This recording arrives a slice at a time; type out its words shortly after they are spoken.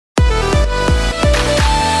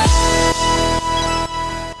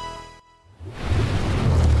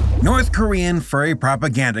North Korean furry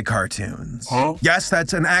propaganda cartoons. Huh? Yes,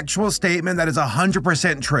 that's an actual statement that is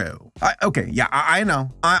 100% true. I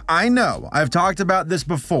know. I know. I've talked about this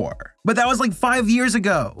before. But that was like 5 years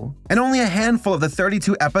ago, and only a handful of the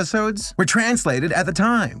 32 episodes were translated at the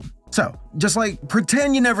time. So, just like,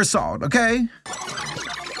 pretend you never saw it, okay?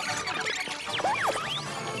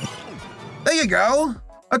 There you go.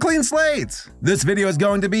 A clean slate. This video is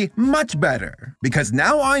going to be much better because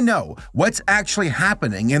now I know what's actually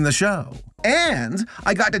happening in the show. And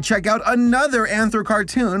I got to check out another anthro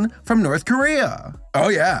cartoon from North Korea. Oh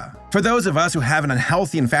yeah. For those of us who have an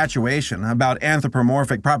unhealthy infatuation about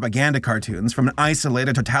anthropomorphic propaganda cartoons from an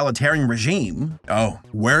isolated totalitarian regime, oh,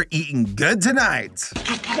 we're eating good tonight.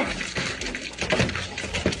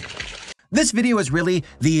 This video is really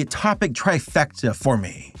the topic trifecta for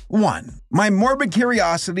me. 1. My morbid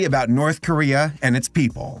curiosity about North Korea and its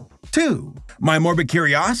people. 2. My morbid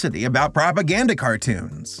curiosity about propaganda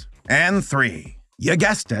cartoons. And 3. You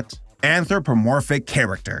guessed it, anthropomorphic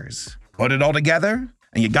characters. Put it all together,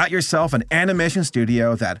 and you got yourself an animation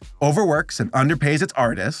studio that overworks and underpays its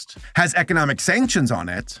artist, has economic sanctions on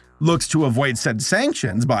it, looks to avoid said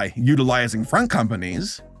sanctions by utilizing front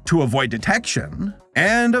companies, to avoid detection,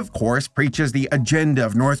 and of course preaches the agenda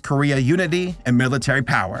of North Korea unity and military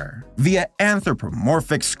power via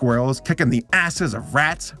anthropomorphic squirrels kicking the asses of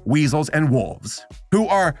rats, weasels, and wolves, who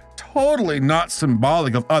are totally not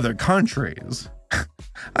symbolic of other countries.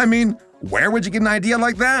 I mean, where would you get an idea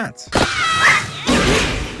like that?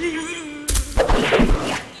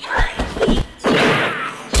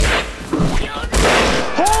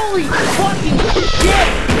 Holy fucking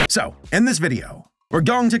shit! So, in this video, we're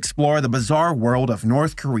going to explore the bizarre world of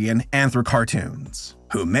North Korean anthro cartoons.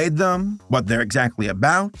 Who made them, what they're exactly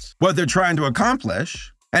about, what they're trying to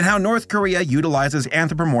accomplish, and how North Korea utilizes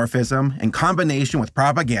anthropomorphism in combination with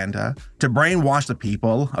propaganda to brainwash the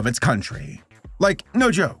people of its country. Like, no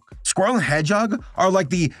joke, Squirrel and Hedgehog are like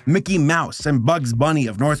the Mickey Mouse and Bugs Bunny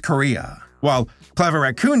of North Korea, while Clever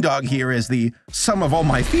Raccoon Dog here is the sum of all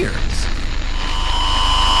my fears.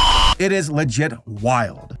 It is legit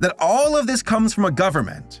wild that all of this comes from a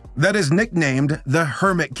government that is nicknamed the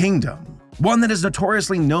Hermit Kingdom, one that is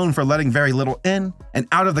notoriously known for letting very little in and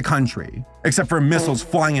out of the country, except for missiles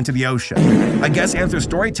flying into the ocean. I guess anthro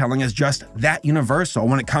storytelling is just that universal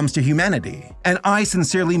when it comes to humanity, and I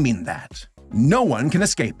sincerely mean that. No one can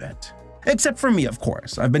escape it. Except for me, of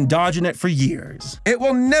course. I've been dodging it for years. It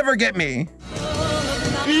will never get me.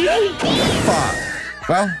 Fuck.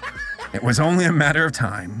 Well, it was only a matter of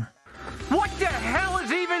time. What the hell is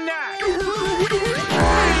even that?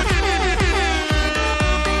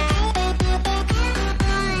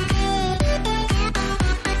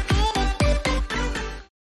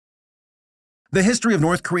 The history of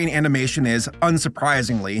North Korean animation is,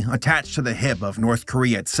 unsurprisingly, attached to the hip of North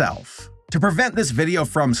Korea itself. To prevent this video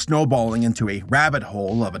from snowballing into a rabbit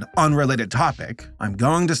hole of an unrelated topic, I'm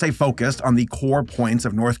going to stay focused on the core points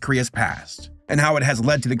of North Korea's past, and how it has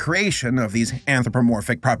led to the creation of these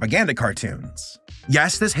anthropomorphic propaganda cartoons.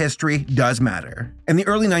 Yes, this history does matter. In the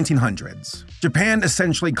early 1900s, Japan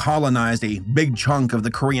essentially colonized a big chunk of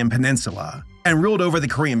the Korean peninsula and ruled over the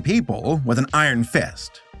Korean people with an iron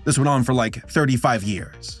fist. This went on for like 35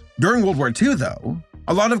 years. During World War II, though,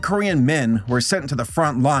 a lot of Korean men were sent to the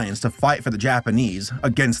front lines to fight for the Japanese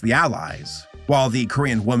against the Allies, while the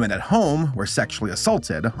Korean women at home were sexually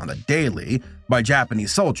assaulted on the daily by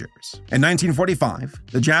Japanese soldiers. In 1945,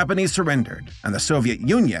 the Japanese surrendered, and the Soviet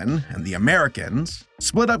Union and the Americans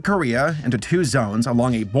split up Korea into two zones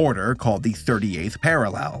along a border called the 38th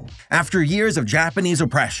parallel. After years of Japanese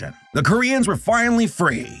oppression, the Koreans were finally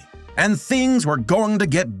free, and things were going to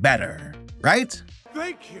get better, right?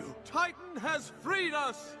 Thank you! Titan has freed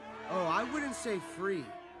us! Oh, I wouldn't say free.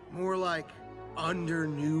 More like under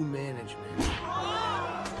new management.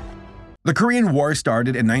 The Korean War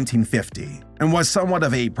started in 1950 and was somewhat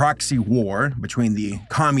of a proxy war between the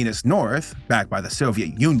Communist North, backed by the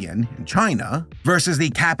Soviet Union and China, versus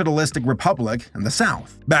the capitalistic Republic in the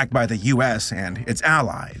South, backed by the US and its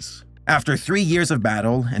allies. After 3 years of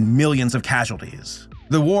battle and millions of casualties,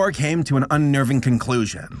 the war came to an unnerving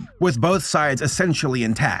conclusion, with both sides essentially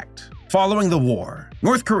intact. Following the war,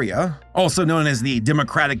 North Korea, also known as the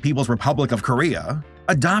Democratic People's Republic of Korea,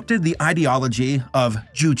 adopted the ideology of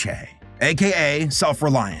Juche, aka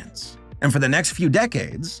self-reliance. And for the next few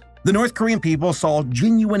decades, the North Korean people saw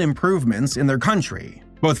genuine improvements in their country,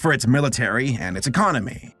 both for its military and its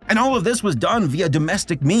economy. And all of this was done via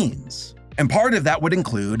domestic means. And part of that would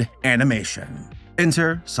include animation.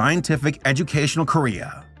 Enter Scientific Educational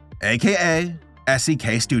Korea, aka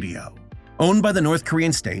SEK Studio. Owned by the North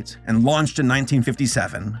Korean state and launched in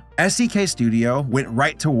 1957, SEK Studio went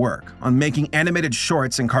right to work on making animated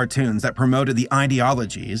shorts and cartoons that promoted the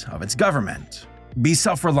ideologies of its government. Be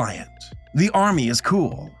self-reliant, the army is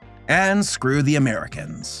cool, and screw the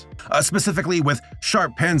Americans. Specifically with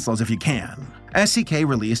sharp pencils if you can. SEK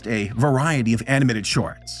released a variety of animated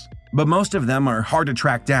shorts, but most of them are hard to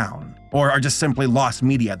track down, or are just simply lost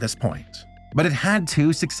media at this point. But it had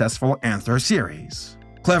two successful Anthro series.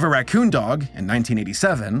 Clever Raccoon Dog in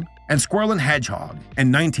 1987, and Squirrel and Hedgehog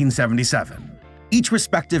in 1977. Each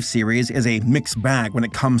respective series is a mixed bag when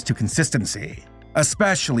it comes to consistency,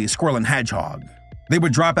 especially Squirrel and Hedgehog. They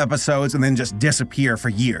would drop episodes and then just disappear for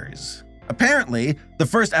years. Apparently, the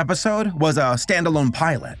first episode was a standalone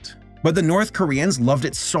pilot, but the North Koreans loved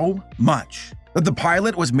it so much that the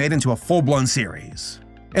pilot was made into a full-blown series.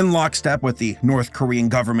 In lockstep with the North Korean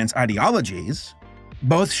government's ideologies,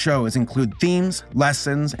 both shows include themes,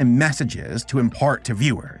 lessons, and messages to impart to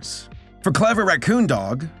viewers. For Clever Raccoon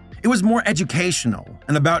Dog, it was more educational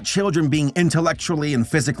and about children being intellectually and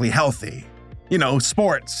physically healthy. You know,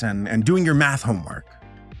 sports and doing your math homework.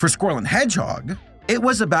 For Squirrel and Hedgehog, it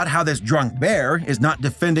was about how this drunk bear is not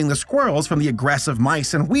defending the squirrels from the aggressive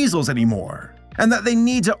mice and weasels anymore, and that they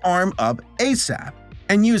need to arm up ASAP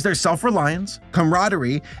and use their self-reliance,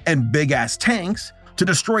 camaraderie, and big-ass tanks to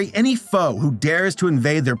destroy any foe who dares to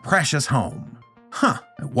invade their precious home. I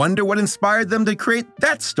wonder what inspired them to create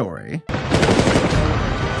that story.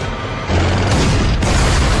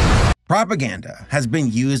 Propaganda has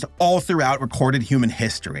been used all throughout recorded human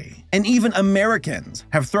history, and even Americans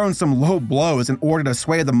have thrown some low blows in order to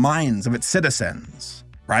sway the minds of its citizens.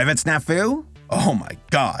 Private Snafu? Oh my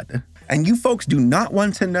god. And you folks do not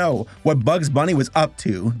want to know what Bugs Bunny was up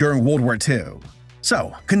to during World War II.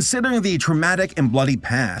 So, considering the traumatic and bloody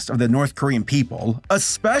past of the North Korean people,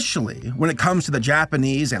 especially when it comes to the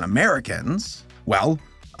Japanese and Americans, well,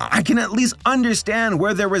 I can at least understand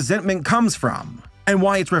where their resentment comes from, and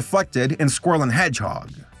why it's reflected in Squirrel and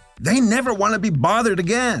Hedgehog. They never want to be bothered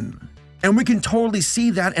again, and we can totally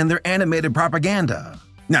see that in their animated propaganda.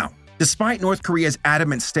 Now, despite North Korea's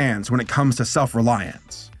adamant stance when it comes to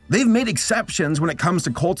self-reliance, they've made exceptions when it comes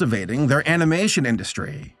to cultivating their animation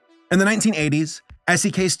industry. In the 1980s,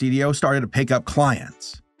 SEK Studio started to pick up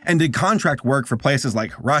clients and did contract work for places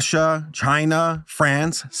like Russia, China,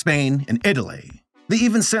 France, Spain, and Italy. They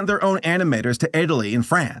even sent their own animators to Italy and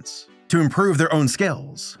France to improve their own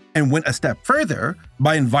skills, and went a step further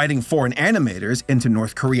by inviting foreign animators into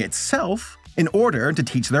North Korea itself in order to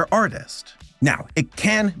teach their artist. Now, it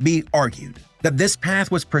can be argued that this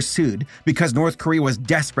path was pursued because North Korea was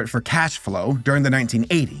desperate for cash flow during the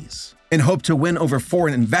 1980s, in hope to win over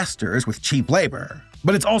foreign investors with cheap labor.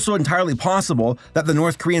 But it's also entirely possible that the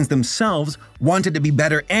North Koreans themselves wanted to be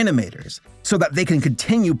better animators so that they can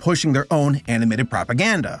continue pushing their own animated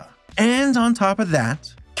propaganda. And on top of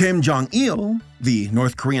that, Kim Jong-il, the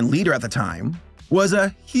North Korean leader at the time, was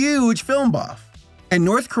a huge film buff, and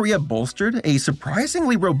North Korea bolstered a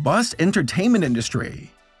surprisingly robust entertainment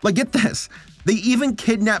industry. Like, get this, they even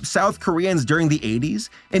kidnapped South Koreans during the 80s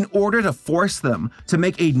in order to force them to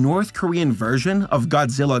make a North Korean version of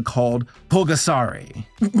Godzilla called Pulgasari.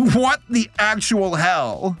 What the actual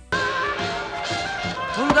hell?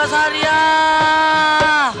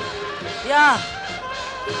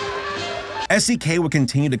 SEK would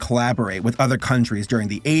continue to collaborate with other countries during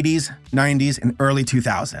the 80s, 90s, and early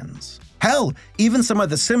 2000s. Hell, even some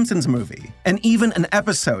of The Simpsons movie, and even an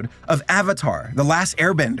episode of Avatar: The Last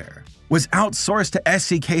Airbender, was outsourced to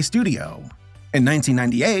SEK Studio. In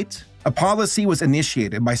 1998, a policy was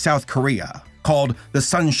initiated by South Korea called the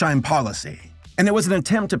Sunshine Policy, and it was an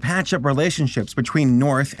attempt to patch up relationships between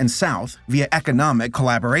North and South via economic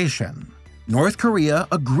collaboration. North Korea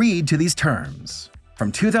agreed to these terms.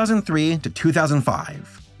 From 2003 to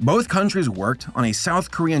 2005, both countries worked on a South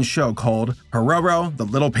Korean show called Pororo the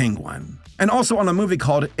Little Penguin, and also on a movie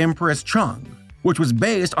called Empress Chung, which was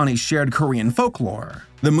based on a shared Korean folklore.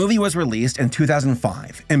 The movie was released in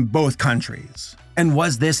 2005 in both countries, and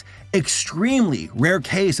was this extremely rare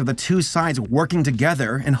case of the two sides working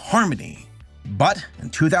together in harmony. But in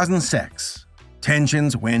 2006,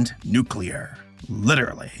 tensions went nuclear.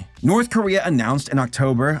 Literally. North Korea announced in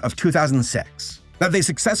October of 2006 that they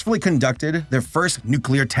successfully conducted their first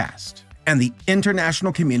nuclear test, and the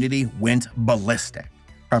international community went ballistic.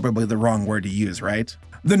 Probably the wrong word to use, right?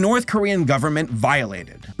 The North Korean government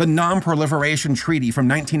violated the Non-Proliferation Treaty from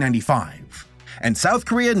 1995, and South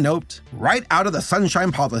Korea noped right out of the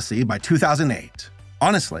Sunshine Policy by 2008.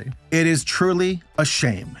 Honestly, it is truly a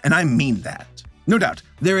shame, and I mean that. No doubt,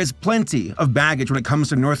 there is plenty of baggage when it comes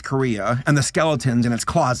to North Korea and the skeletons in its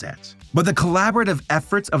closet. But the collaborative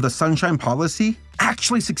efforts of the Sunshine Policy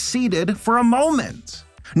actually succeeded for a moment.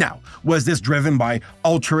 Now, was this driven by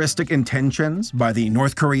altruistic intentions by the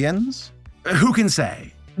North Koreans? Who can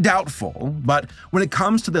say? Doubtful, but when it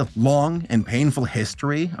comes to the long and painful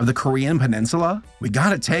history of the Korean Peninsula, we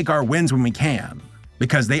gotta take our wins when we can,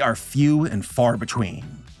 because they are few and far between.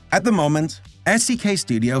 At the moment, SCK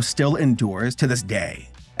Studio still endures to this day,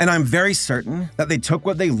 and I'm very certain that they took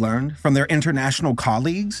what they learned from their international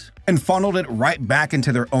colleagues and funneled it right back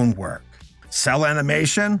into their own work. Cell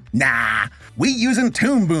animation? Nah, we using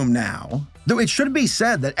Toon Boom now. Though it should be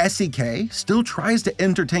said that SCK still tries to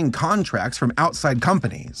entertain contracts from outside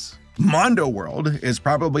companies. Mondo World is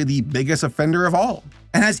probably the biggest offender of all,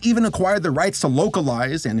 and has even acquired the rights to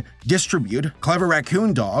localize and distribute Clever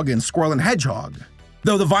Raccoon Dog and Squirrel and Hedgehog,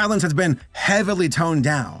 though the violence has been heavily toned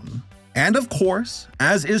down. And of course,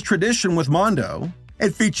 as is tradition with Mondo,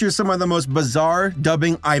 it features some of the most bizarre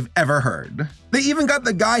dubbing I've ever heard. They even got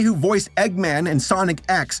the guy who voiced Eggman in Sonic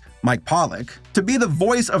X, Mike Pollock, to be the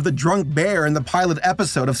voice of the drunk bear in the pilot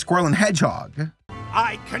episode of Squirrel and Hedgehog.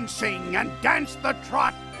 I can sing and dance the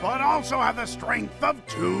trot, but also have the strength of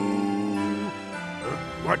two.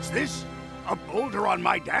 What's this? A boulder on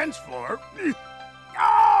my dance floor?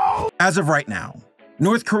 Oh! As of right now,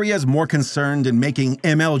 North Korea is more concerned in making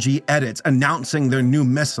MLG edits announcing their new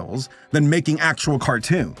missiles than making actual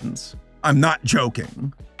cartoons. I'm not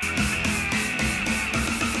joking.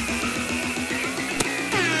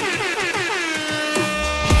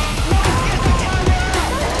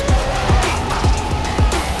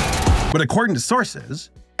 But according to sources,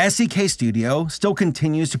 SCK Studio still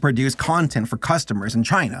continues to produce content for customers in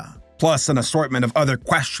China, plus an assortment of other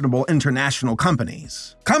questionable international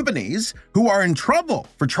companies. Companies who are in trouble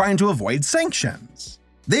for trying to avoid sanctions.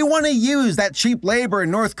 They want to use that cheap labor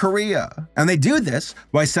in North Korea, and they do this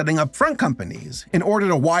by setting up front companies in order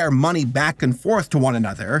to wire money back and forth to one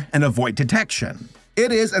another and avoid detection.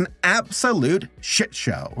 It is an absolute shit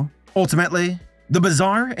show. Ultimately, the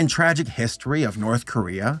bizarre and tragic history of North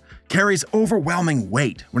Korea carries overwhelming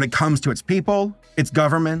weight when it comes to its people, its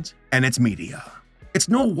government, and its media. It's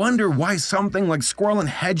no wonder why something like Squirrel and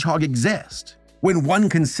Hedgehog exist, when one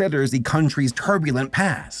considers the country's turbulent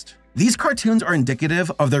past. These cartoons are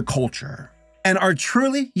indicative of their culture, and are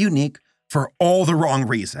truly unique for all the wrong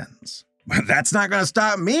reasons. But that's not gonna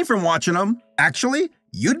stop me from watching them. Actually,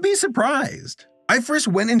 you'd be surprised. I first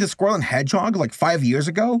went into Squirrel and Hedgehog like 5 years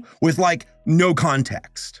ago with like no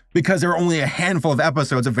context, because there are only a handful of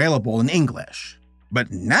episodes available in English.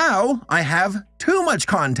 But now I have too much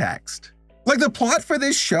context. Like, the plot for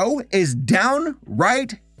this show is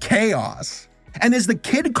downright chaos, and is the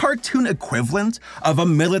kid cartoon equivalent of a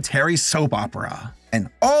military soap opera. And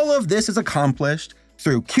all of this is accomplished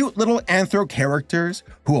through cute little anthro characters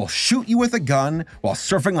who will shoot you with a gun while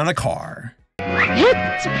surfing on a car.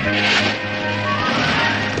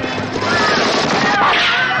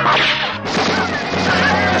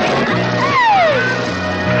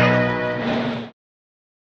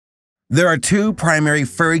 There are two primary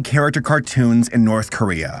furry character cartoons in North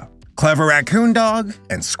Korea: Clever Raccoon Dog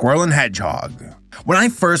and Squirrel and Hedgehog. When I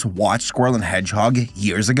first watched Squirrel and Hedgehog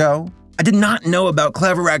years ago, I did not know about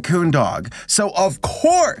Clever Raccoon Dog, so of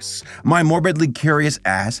course my morbidly curious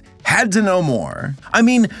ass had to know more. I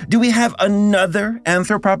mean, do we have another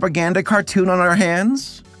anthropropaganda cartoon on our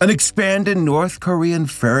hands? An expanded North Korean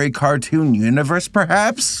furry cartoon universe,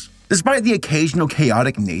 perhaps? Despite the occasional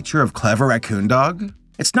chaotic nature of Clever Raccoon Dog,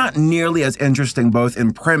 it's not nearly as interesting both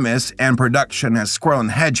in premise and production as Squirrel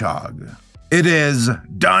and Hedgehog. It is,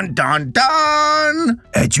 dun dun dun,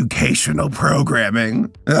 educational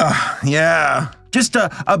programming. Yeah. Just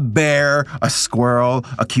a bear, a squirrel,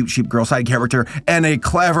 a cute sheep girl side character, and a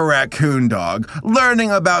clever raccoon dog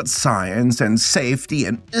learning about science and safety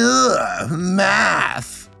and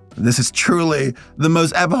math. This is truly the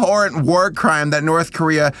most abhorrent war crime that North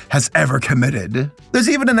Korea has ever committed. There's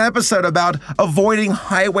even an episode about avoiding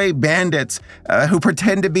highway bandits who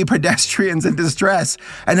pretend to be pedestrians in distress,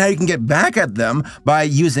 and how you can get back at them by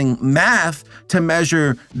using math to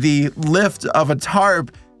measure the lift of a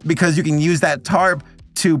tarp, because you can use that tarp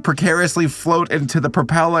to precariously float into the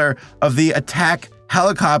propeller of the attack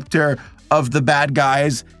helicopter of the bad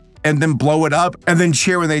guys, and then blow it up, and then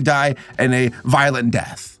cheer when they die in a violent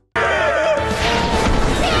death.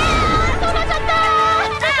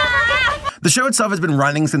 The show itself has been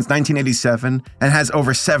running since 1987 and has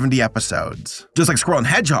over 70 episodes. Just like Squirrel and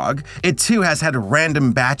Hedgehog, it too has had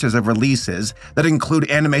random batches of releases that include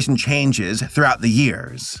animation changes throughout the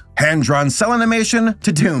years. Hand-drawn cell animation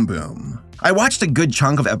to Toon Boom. I watched a good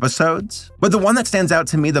chunk of episodes, but the one that stands out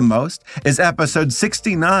to me the most is episode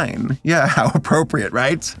 69. Yeah, how appropriate,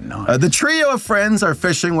 right? Nice. The trio of friends are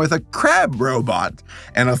fishing with a crab robot,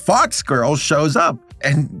 and a fox girl shows up.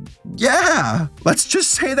 And yeah, let's just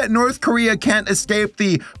say that North Korea can't escape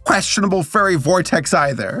the questionable furry vortex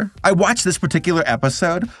either. I watched this particular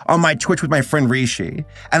episode on my Twitch with my friend Rishi,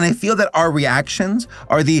 and I feel that our reactions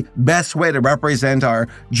are the best way to represent our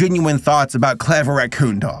genuine thoughts about Clever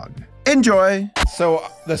Raccoon Dog. Enjoy! So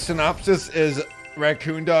the synopsis is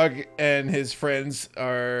Raccoon Dog and his friends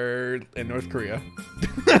are in North Korea.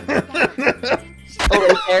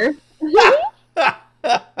 Over there.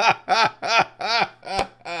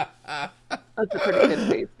 That's a pretty good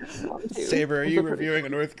face. Saber, are you reviewing a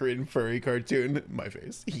North Korean furry cartoon? My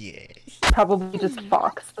face. Yes. Probably just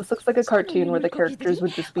Fox. This looks like a cartoon where the characters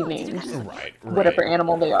would just be named. Right. Whatever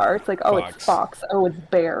animal they are. It's like, oh, Fox. it's Fox. Oh, it's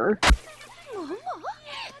Bear.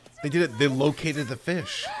 They did it. They located the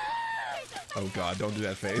fish. Oh god, don't do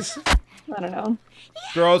that face. I don't know.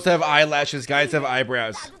 Girls have eyelashes, guys have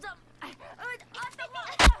eyebrows.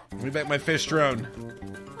 Let me back my fish drone.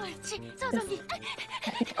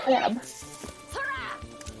 Crab.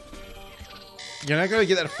 You're not gonna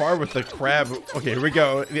get that far with the crab. Okay, here we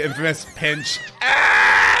go. The infamous pinch.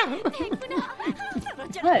 Ah!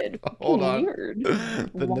 God, Hold on. weird.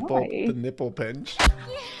 The nipple pinch.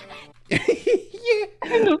 Yeah.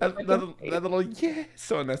 That little yeah,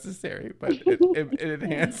 so unnecessary, but it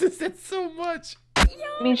enhances it so much. I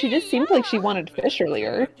mean, she just seemed like she wanted fish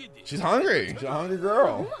earlier. She's hungry. She's a hungry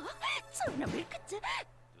girl.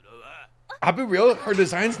 I'll be real, her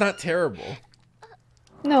design's not terrible.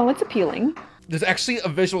 No, it's appealing. There's actually a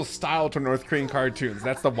visual style to North Korean cartoons.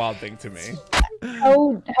 That's the wild thing to me.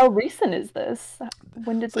 How recent is this?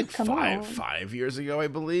 When did this come out? 5 years ago, I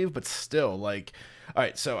believe, but still, like, all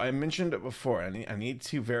right, so I mentioned it before. I need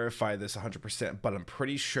to verify this 100%, but I'm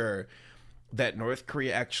pretty sure that North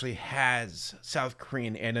Korea actually has South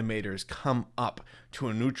Korean animators come up to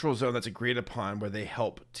a neutral zone that's agreed upon where they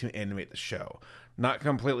help to animate the show. Not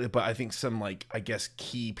completely, but I think some, like, I guess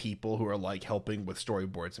key people who are, like, helping with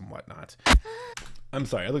storyboards and whatnot. I'm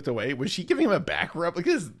sorry, I looked away. Was she giving him a back rub? Look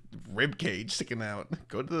at his rib cage sticking out.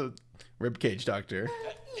 Go to the rib cage doctor.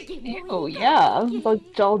 Oh yeah,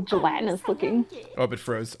 it's all gelatinous looking. Oh, it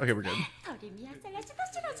froze. Okay, we're good.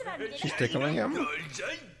 She's tickling him.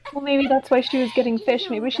 Well, maybe that's why she was getting fish.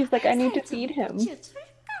 Maybe she's like, I need to feed him.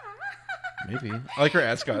 Maybe. I like her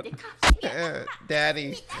ascot.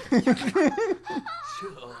 Daddy.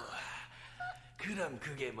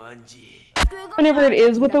 Whenever it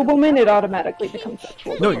is with a woman, it automatically becomes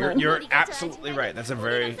sexual. No, you're absolutely right. That's a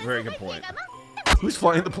very, very good point. Who's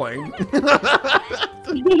flying the plane?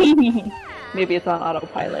 Maybe it's on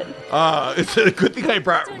autopilot. It's a good thing I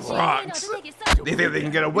brought rocks. They think they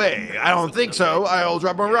can get away. I don't think so. I'll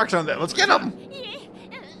drop more rocks on them. Let's get them.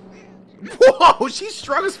 Whoa, she's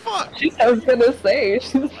strong as fuck. I was gonna say,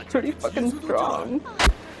 she's pretty fucking strong.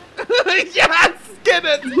 Yes, get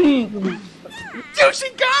it. Dude, she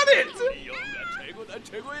got it.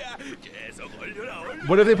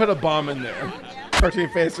 What if they put a bomb in there? Cartoon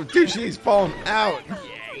face. Dude, she's falling out.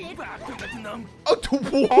 Oh,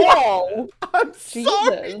 Oh, I'm Jesus.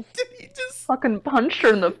 sorry. Did he just fucking punched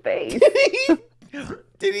her in the face.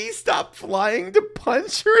 Did he stop flying to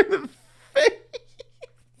punch her in the face?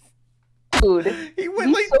 Dude, He went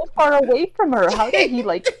he's like so far away from her. How did he,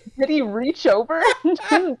 like, did he reach over and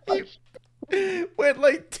just punch? Went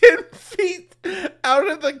like 10 feet out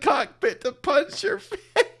of the cockpit to punch her face.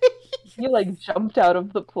 He, like, jumped out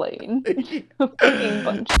of the plane. Fucking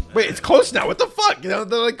punch. Wait, it's close now. What the fuck? You know,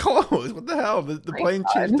 they're like close. What the hell? The plane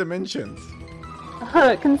changed dimensions.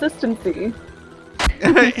 Consistency.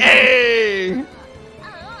 Hey!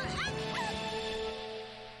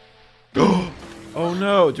 Oh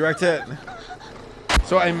no, direct hit.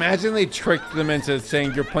 So I imagine they tricked them into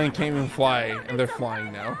saying your plane can't even fly, and they're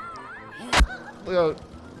flying now. Look at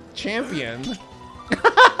champion.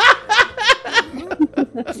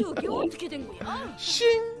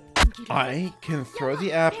 Shing. I can throw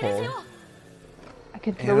the apple. I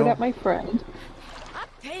can throw it at my friend.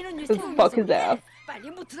 Just fuck his ass.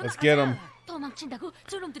 Let's get him. Come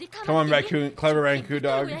on, raccoon, clever raccoon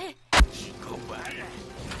dog.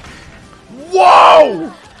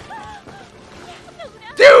 Whoa!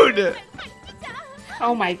 Dude!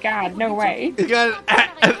 Oh my god, no way. You got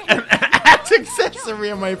an axe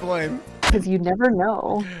accessory on my plane. Because you never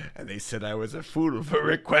know. And they said I was a fool for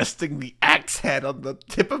requesting the axe axe head on the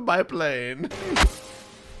tip of my plane.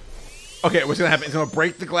 Okay, what's gonna happen? It's gonna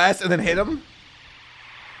break the glass and then hit him?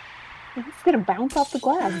 It's gonna bounce off the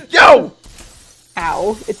glass. Yo!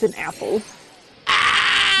 Ow, it's an apple.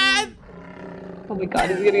 Ah! Oh my god,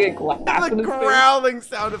 he's gonna get glass in The his face. growling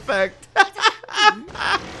sound effect.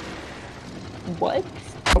 What?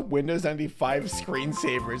 Windows 95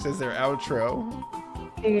 screensavers as their outro.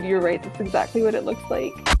 Dude, you're right, that's exactly what it looks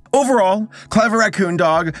like. Overall, Clever Raccoon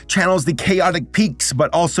Dog channels the chaotic peaks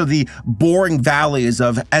but also the boring valleys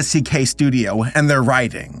of SCK Studio and their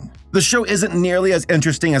writing. The show isn't nearly as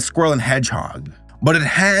interesting as Squirrel and Hedgehog, but it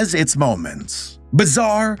has its moments.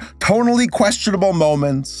 Bizarre, tonally questionable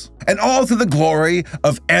moments, and all through the glory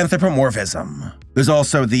of anthropomorphism. There's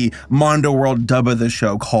also the Mondo World dub of the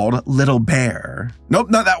show called Little Bear. Nope,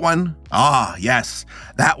 not that one. Ah, yes,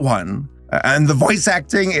 that one. And the voice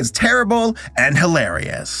acting is terrible and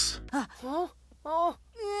hilarious. Yay!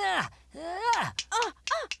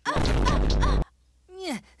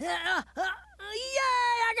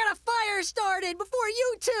 I got a fire started before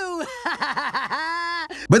you two!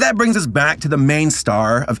 But that brings us back to the main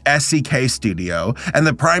star of SCK Studio and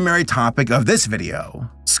the primary topic of this video,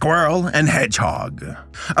 Squirrel and Hedgehog.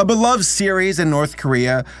 A beloved series in North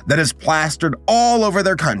Korea that is plastered all over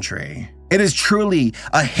their country. It is truly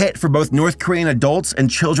a hit for both North Korean adults and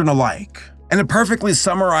children alike. And it perfectly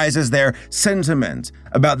summarizes their sentiment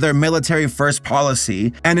about their military-first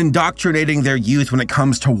policy and indoctrinating their youth when it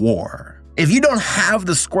comes to war. If you don't have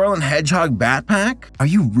the Squirrel and Hedgehog backpack, are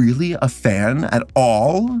you really a fan at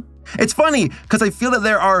all? It's funny, because I feel that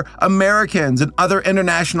there are Americans and other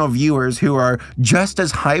international viewers who are just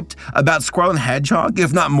as hyped about Squirrel and Hedgehog,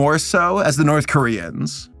 if not more so, as the North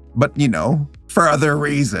Koreans. But, you know, for other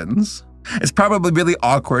reasons. It's probably really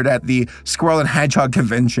awkward at the Squirrel and Hedgehog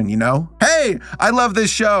convention, you know? Hey, I love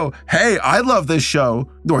this show. Hey, I love this show.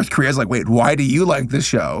 North Korea's like, wait, why do you like this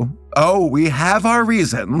show? Oh, we have our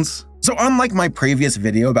reasons. So unlike my previous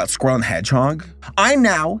video about Squirrel and Hedgehog, I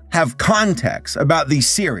now have context about the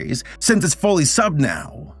series since it's fully subbed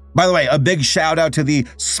now. By the way, a big shout out to the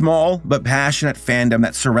small but passionate fandom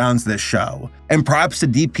that surrounds this show. And props to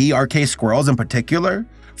dPRK Squirrels in particular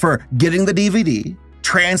for getting the DVD,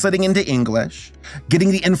 translating into English, getting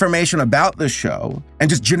the information about the show, and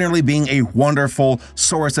just generally being a wonderful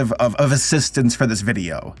source of assistance for this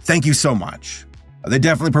video. Thank you so much. They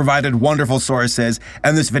definitely provided wonderful sources,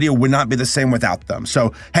 and this video would not be the same without them.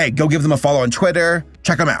 So, hey, go give them a follow on Twitter,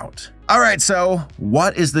 check them out. All right, so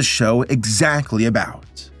what is the show exactly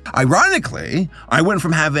about? Ironically, I went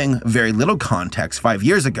from having very little context 5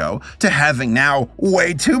 years ago to having now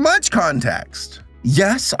way too much context.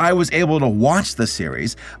 Yes, I was able to watch the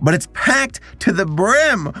series, but it's packed to the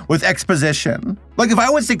brim with exposition. Like if I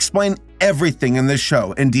was to explain everything in this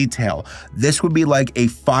show in detail, this would be like a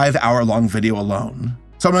 5-hour-long video alone.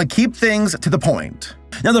 So I'm gonna keep things to the point.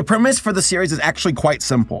 Now the premise for the series is actually quite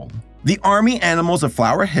simple. The army animals of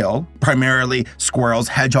Flower Hill, primarily squirrels,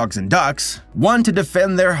 hedgehogs, and ducks, want to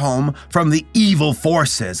defend their home from the evil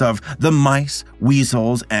forces of the mice,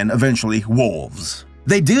 weasels, and eventually wolves.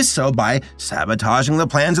 They do so by sabotaging the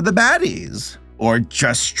plans of the baddies, or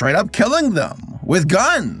just straight up killing them with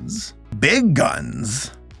guns. Big guns.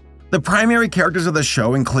 The primary characters of the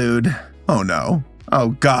show include, oh no, oh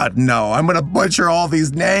god, no, I'm gonna butcher all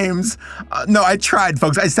these names. No, I tried,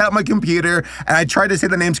 folks. I sat at my computer and I tried to say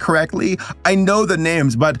the names correctly. I know the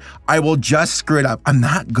names, but I will just screw it up. I'm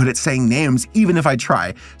not good at saying names, even if I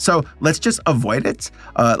try. So let's just avoid it.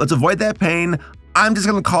 Let's avoid that pain. I'm just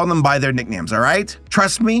gonna call them by their nicknames, all right?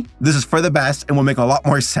 Trust me, this is for the best and will make a lot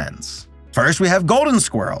more sense. First, we have Golden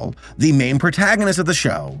Squirrel, the main protagonist of the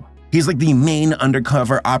show. He's like the main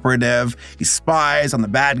undercover operative. He spies on the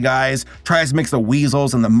bad guys, tries to make the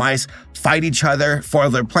weasels and the mice fight each other, foil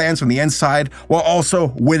their plans from the inside, while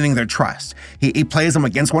also winning their trust. He plays them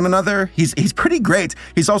against one another. He's pretty great.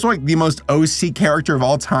 He's also like the most OC character of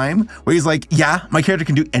all time, where he's like, yeah, my character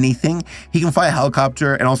can do anything. He can fly a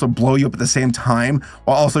helicopter and also blow you up at the same time,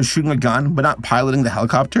 while also shooting a gun, but not piloting the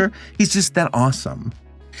helicopter. He's just that awesome.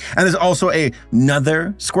 And there's also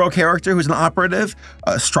another squirrel character who's an operative,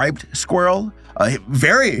 a striped squirrel.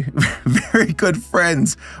 Very, very good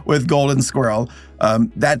friends with Golden Squirrel.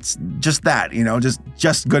 That's just that, you know,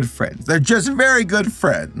 just good friends. They're just very good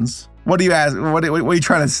friends. What do you ask? What are you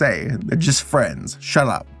trying to say? They're just friends. Shut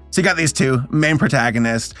up. So you got these two main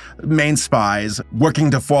protagonists, main spies, working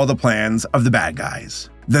to foil the plans of the bad guys.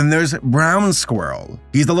 Then there's Brown Squirrel.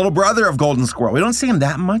 He's the little brother of Golden Squirrel. We don't see him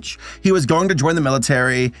that much. He was going to join the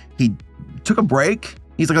military. He took a break.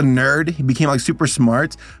 He's like a nerd. He became like super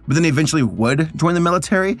smart, but then he eventually would join the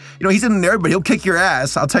military. You know, he's a nerd, but he'll kick your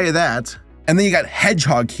ass. I'll tell you that. And then you got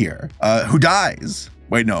Hedgehog here, who dies.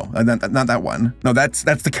 Wait, no, not that one. No, that's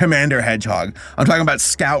the Commander Hedgehog. I'm talking about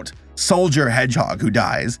Scout Soldier Hedgehog who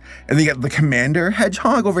dies. And then you got the Commander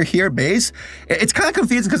Hedgehog over here, base. It's kind of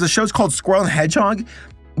confusing because the show's called Squirrel and Hedgehog,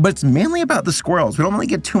 but it's mainly about the squirrels. We don't really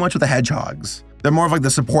get too much with the hedgehogs. They're more of like the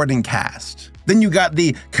supporting cast. Then you got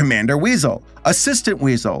the Commander Weasel, Assistant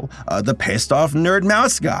Weasel, the pissed off nerd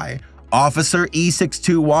mouse guy, Officer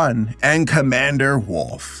E621, and Commander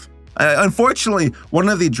Wolf. Unfortunately, one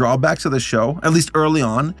of the drawbacks of the show, at least early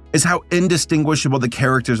on, is how indistinguishable the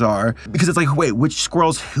characters are, because it's like, wait, which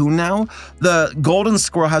squirrel's who now? The golden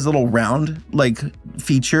squirrel has a little round, like,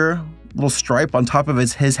 feature, little stripe on top of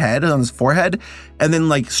his head, on his forehead, and then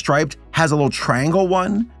like Striped has a little triangle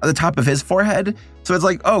one at the top of his forehead. So it's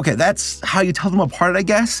like, oh, okay, that's how you tell them apart, I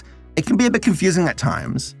guess. It can be a bit confusing at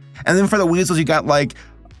times. And then for the weasels, you got like,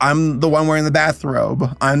 I'm the one wearing the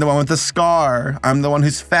bathrobe, I'm the one with the scar, I'm the one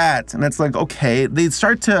who's fat. And it's like, okay, they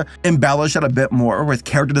start to embellish it a bit more with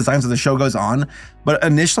character designs as the show goes on, but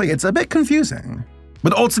initially it's a bit confusing.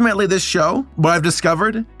 But ultimately this show, what I've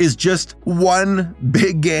discovered, is just one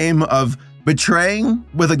big game of betraying,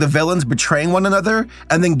 with like the villains betraying one another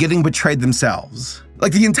and then getting betrayed themselves.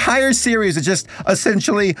 Like the entire series is just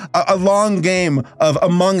essentially a long game of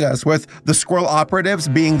Among Us with the squirrel operatives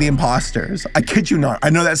being the imposters. I kid you not. I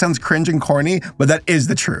know that sounds cringe and corny, but that is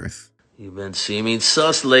the truth. You've been seeming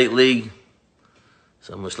sus lately. It's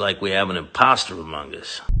almost like we have an imposter among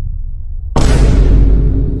us.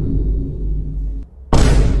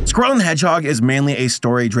 Squirrel and Hedgehog is mainly a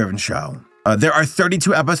story-driven show. There are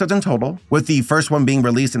 32 episodes in total, with the first one being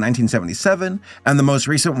released in 1977 and the most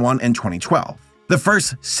recent one in 2012. The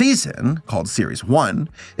first season, called Series 1,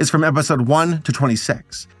 is from episode 1 to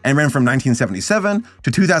 26 and ran from 1977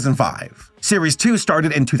 to 2005. Series 2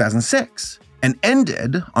 started in 2006 and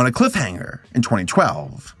ended on a cliffhanger in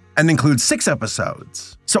 2012 and includes 6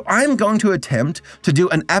 episodes. So I'm going to attempt to do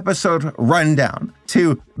an episode rundown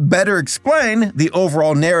to better explain the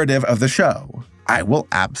overall narrative of the show. I will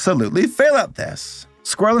absolutely fail at this.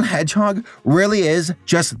 Squirrel and Hedgehog really is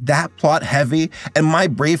just that plot heavy, and my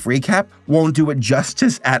brief recap won't do it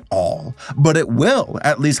justice at all, but it will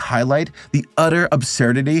at least highlight the utter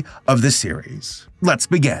absurdity of the series. Let's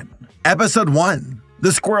begin. Episode 1.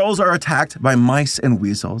 The squirrels are attacked by mice and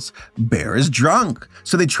weasels. Bear is drunk,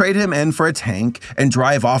 so they trade him in for a tank and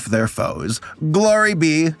drive off their foes. Glory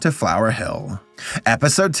be to Flower Hill.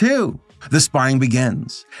 Episode 2. The spying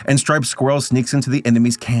begins, and Striped Squirrel sneaks into the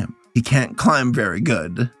enemy's camp. He can't climb very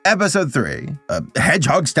good. Episode 3. A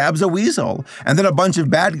hedgehog stabs a weasel, and then a bunch of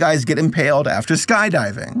bad guys get impaled after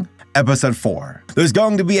skydiving. Episode 4. There's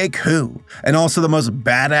going to be a coup, and also the most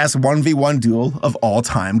badass 1v1 duel of all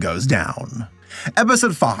time goes down.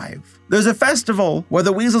 Episode 5. There's a festival where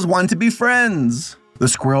the weasels want to be friends. The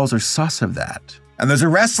squirrels are sus of that. And there's a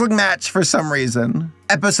wrestling match for some reason.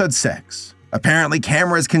 Episode 6. Apparently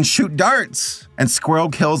cameras can shoot darts, and Squirrel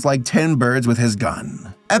kills like 10 birds with his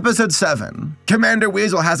gun. Episode 7. Commander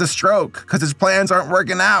Weasel has a stroke because his plans aren't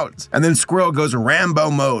working out, and then Squirrel goes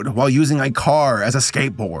Rambo mode while using a car as a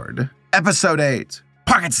skateboard. Episode 8.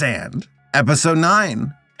 Pocket Sand. Episode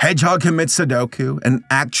 9. Hedgehog commits Sudoku and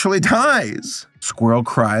actually dies. Squirrel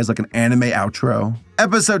cries like an anime outro.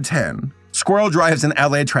 Episode 10. Squirrel drives in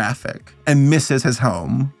LA traffic and misses his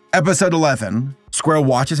home. Episode 11. Squirrel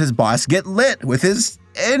watches his boss get lit with his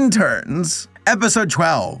interns. Episode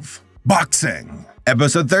 12. Boxing.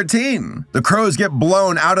 Episode 13. The crows get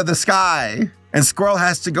blown out of the sky, and Squirrel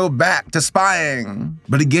has to go back to spying,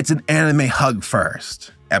 but he gets an anime hug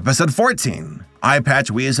first. Episode 14. Eye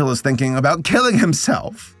Patch Weasel is thinking about killing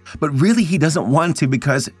himself, but really he doesn't want to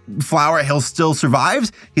because Flower Hill still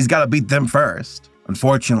survives. He's got to beat them first.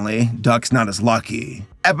 Unfortunately, Duck's not as lucky.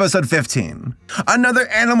 Episode 15. Another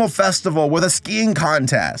animal festival with a skiing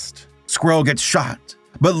contest. Squirrel gets shot,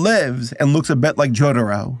 but lives and looks a bit like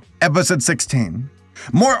Jotaro. Episode 16.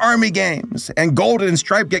 More army games, and Golden and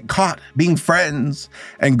Stripe get caught being friends,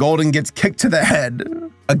 and Golden gets kicked to the head.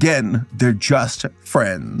 Again, they're just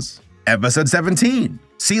friends. Episode 17.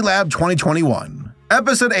 Sea Lab 2021.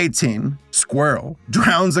 Episode 18. Squirrel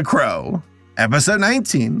drowns a crow. Episode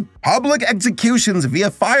 19, public executions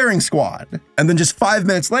via firing squad. And then just 5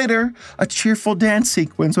 minutes later, a cheerful dance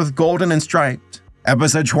sequence with Golden and Striped.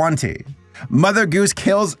 Episode 20, Mother Goose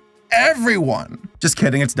kills everyone. Just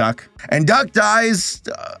kidding, it's Duck. And Duck dies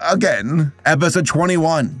again. Episode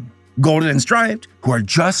 21, Golden and Striped, who are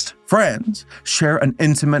just friends, share an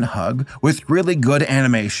intimate hug with really good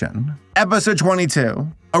animation. Episode 22,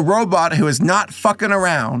 a robot who is not fucking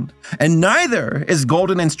around, and neither is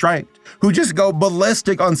Golden and Striped, who just go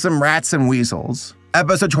ballistic on some rats and weasels.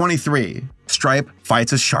 Episode 23, Stripe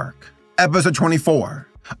fights a shark. Episode 24.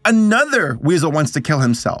 Another weasel wants to kill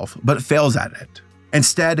himself, but fails at it.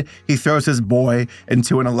 Instead, he throws his boy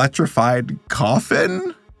into an electrified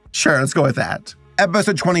coffin? Sure, let's go with that.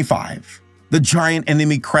 Episode 25. The giant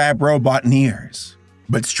enemy crab robot nears,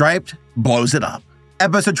 but Striped blows it up.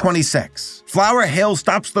 Episode 26. Flower Hill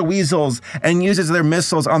stops the weasels and uses their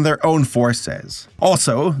missiles on their own forces.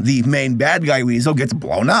 Also, the main bad guy weasel gets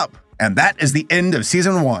blown up. And that is the end of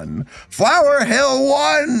Season 1. Flower Hill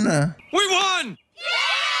won! We won!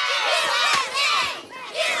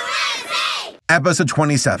 Episode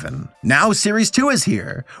 27. Now Series 2 is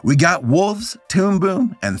here. We got wolves, Toon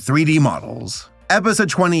Boom, and 3D models. Episode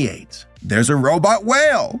 28. There's a robot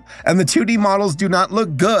whale, and the 2D models do not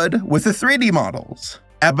look good with the 3D models.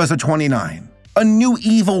 Episode 29. A new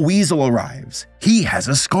evil weasel arrives. He has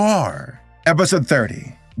a scar. Episode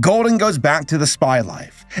 30. Golden goes back to the spy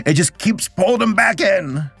life. It just keeps pulling him back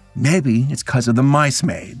in. Maybe it's because of the mice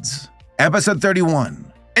maids. Episode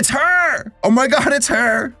 31. It's her! Oh my god, it's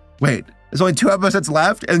her! Wait, there's only 2 episodes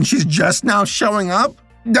left and she's just now showing up?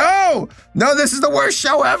 No! No, this is the worst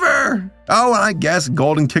show ever! Oh, and I guess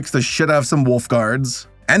Golden kicks the shit out of some wolf guards.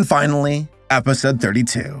 And finally, Episode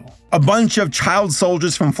 32. A bunch of child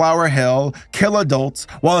soldiers from Flower Hill kill adults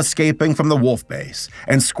while escaping from the wolf base,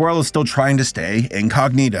 and Squirrel is still trying to stay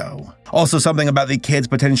incognito. Also something about the kids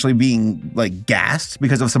potentially being, gassed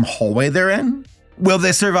because of some hallway they're in. Will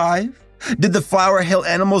they survive? Did the Flower Hill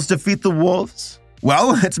animals defeat the wolves?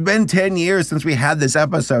 Well, it's been 10 years since we had this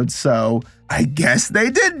episode, so I guess they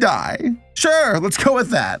did die. Sure, let's go with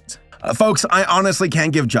that. Folks, I honestly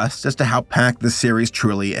can't give justice to how packed this series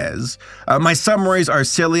truly is. My summaries are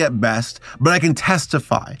silly at best, but I can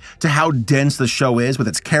testify to how dense the show is with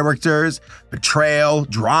its characters, betrayal,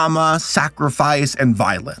 drama, sacrifice, and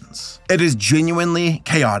violence. It is genuinely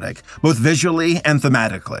chaotic, both visually and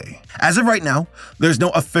thematically. As of right now, there's no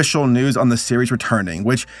official news on the series returning,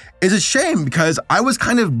 which is a shame because I was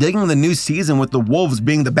kind of digging the new season with the wolves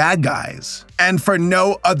being the bad guys, and for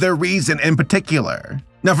no other reason in particular.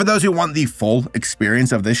 Now, for those who want the full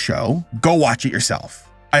experience of this show, go watch it yourself.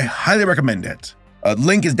 I highly recommend it. A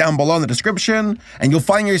link is down below in the description, and you'll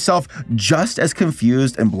find yourself just as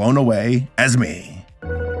confused and blown away as me.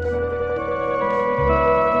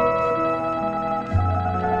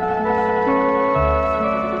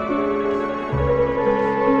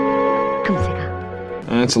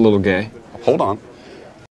 That's a little gay. Hold on.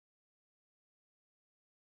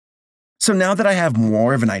 So now that I have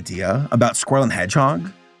more of an idea about Squirrel and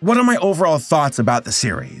Hedgehog, what are my overall thoughts about the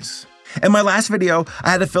series? In my last video,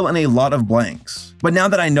 I had to fill in a lot of blanks, but now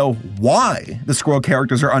that I know why the Squirrel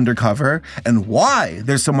characters are undercover and why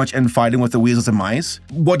there's so much infighting with the weasels and mice,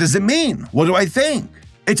 what does it mean? What do I think?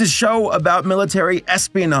 It's a show about military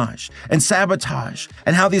espionage and sabotage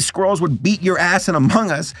and how these squirrels would beat your ass in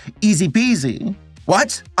Among Us easy peasy.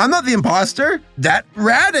 What? I'm not the imposter. That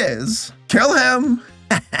rat is. Kill him.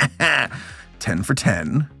 10 for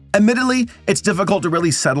 10. Admittedly, it's difficult to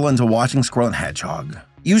really settle into watching Squirrel and Hedgehog.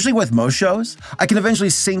 Usually with most shows, I can eventually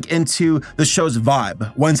sink into the show's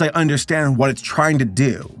vibe once I understand what it's trying to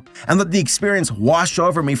do, and let the experience wash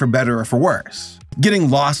over me for better or for worse. Getting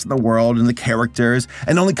lost in the world and the characters,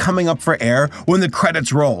 and only coming up for air when the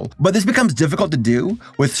credits roll. But this becomes difficult to do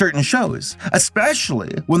with certain shows,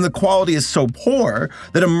 especially when the quality is so poor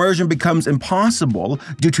that immersion becomes impossible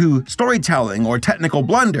due to storytelling or technical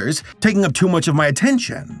blunders taking up too much of my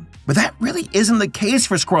attention. But that really isn't the case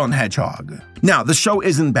for Squirrel and Hedgehog. Now, the show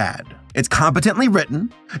isn't bad. It's competently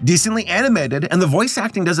written, decently animated, and the voice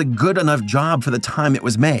acting does a good enough job for the time it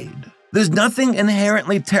was made. There's nothing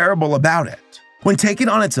inherently terrible about it. When taken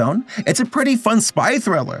on its own, it's a pretty fun spy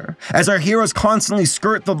thriller, as our heroes constantly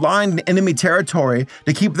skirt the line in enemy territory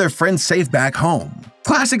to keep their friends safe back home.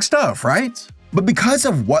 Classic stuff, right? But because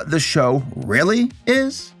of what the show really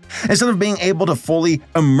is, instead of being able to fully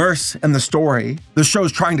immerse in the story the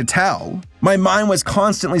show's trying to tell, my mind was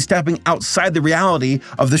constantly stepping outside the reality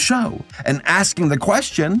of the show and asking the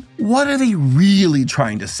question, what are they really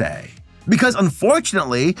trying to say? Because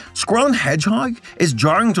unfortunately, Squirrel and Hedgehog is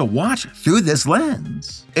jarring to watch through this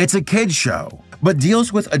lens. It's a kid's show, but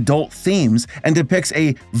deals with adult themes and depicts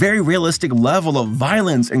a very realistic level of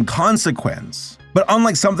violence and consequence. But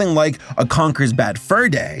unlike something like A Conker's Bad Fur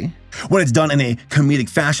Day, when it's done in a comedic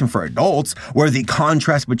fashion for adults, where the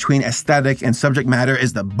contrast between aesthetic and subject matter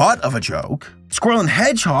is the butt of a joke, Squirrel and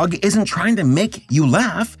Hedgehog isn't trying to make you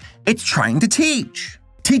laugh, it's trying to teach.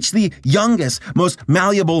 Teach the youngest, most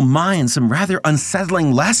malleable minds some rather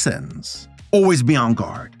unsettling lessons. Always be on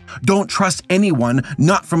guard. Don't trust anyone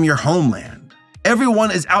not from your homeland.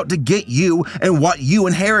 Everyone is out to get you and what you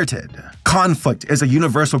inherited. Conflict is a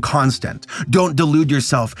universal constant. Don't delude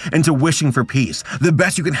yourself into wishing for peace. The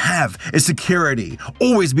best you can have is security.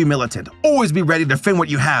 Always be militant. Always be ready to defend what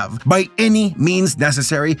you have by any means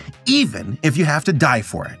necessary, even if you have to die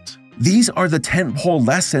for it. These are the tentpole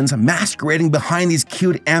lessons masquerading behind these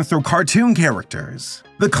cute anthro cartoon characters.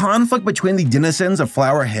 The conflict between the denizens of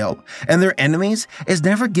Flower Hill and their enemies is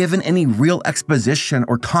never given any real exposition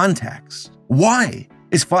or context. Why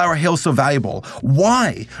is Flower Hill so valuable?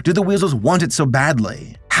 Why do the Weasels want it so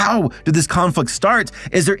badly? How did this conflict start?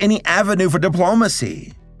 Is there any avenue for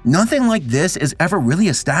diplomacy? Nothing like this is ever really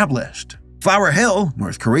established. Flower Hill,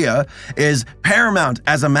 North Korea, is paramount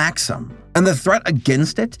as a maxim, and the threat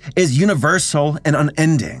against it is universal and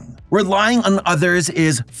unending. Relying on others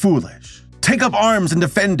is foolish. Take up arms and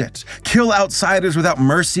defend it. Kill outsiders without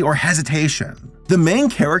mercy or hesitation. The main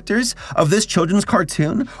characters of this children's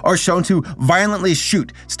cartoon are shown to violently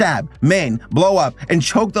shoot, stab, maim, blow up, and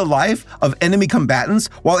choke the life of enemy combatants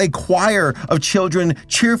while a choir of children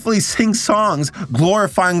cheerfully sing songs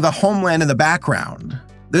glorifying the homeland in the background.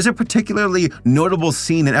 There's a particularly notable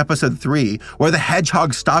scene in episode 3 where the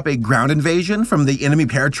hedgehogs stop a ground invasion from the enemy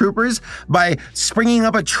paratroopers by springing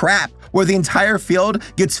up a trap where the entire field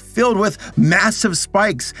gets filled with massive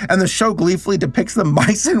spikes, and the show gleefully depicts the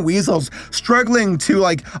mice and weasels struggling to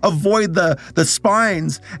avoid the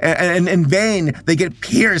spines, and in vain they get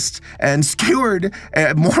pierced and skewered,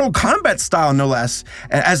 Mortal Kombat style no less,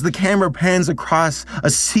 as the camera pans across a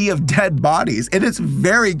sea of dead bodies. It is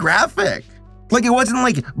very graphic. It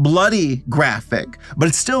wasn't bloody graphic, but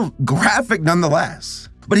it's still graphic nonetheless.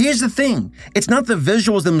 But here's the thing, it's not the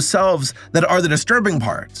visuals themselves that are the disturbing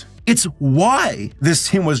part. It's why this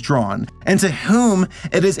scene was drawn and to whom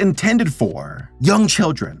it is intended for. Young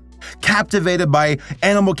children, captivated by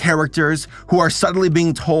animal characters who are suddenly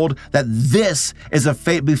being told that this is a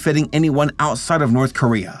fate befitting anyone outside of North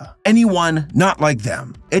Korea. Anyone not like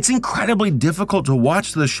them. It's incredibly difficult to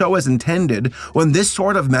watch the show as intended when this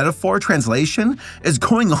sort of metaphor translation is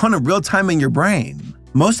going on in real time in your brain.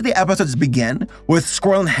 Most of the episodes begin with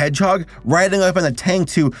Squirrel and Hedgehog riding up in a tank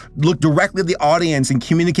to look directly at the audience and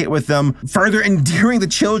communicate with them, further endearing the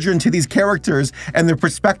children to these characters and their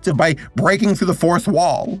perspective by breaking through the fourth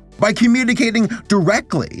wall. By communicating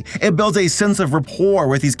directly, it builds a sense of rapport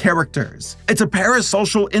with these characters. It's a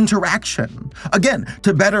parasocial interaction. Again,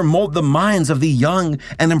 to better mold the minds of the young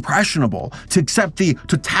and impressionable, to accept the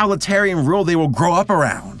totalitarian rule they will grow up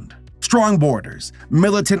around. Strong borders,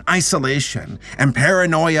 militant isolation, and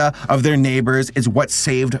paranoia of their neighbors is what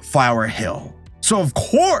saved Flower Hill. So of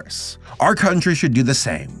course, our country should do the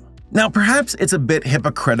same. Now, perhaps it's a bit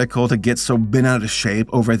hypocritical to get so bent out of shape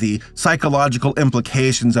over the psychological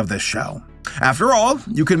implications of this show. After all,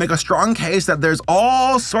 you can make a strong case that there's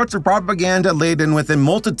all sorts of propaganda laden within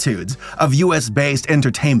multitudes of US-based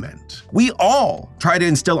entertainment. We all try to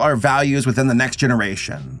instill our values within the next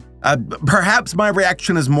generation. Perhaps my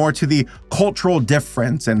reaction is more to the cultural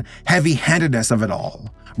difference and heavy-handedness of it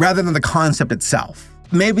all, rather than the concept itself.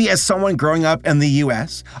 Maybe as someone growing up in the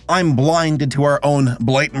US, I'm blinded to our own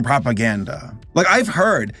blatant propaganda. I've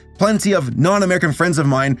heard plenty of non-American friends of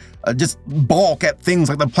mine just balk at things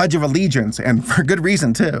like the Pledge of Allegiance, and for good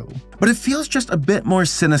reason too. But it feels just a bit more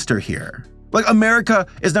sinister here. America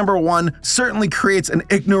is number one, certainly creates an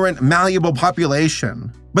ignorant, malleable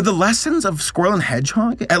population. But the lessons of Squirrel and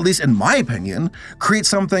Hedgehog, at least in my opinion, create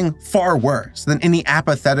something far worse than any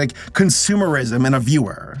apathetic consumerism in a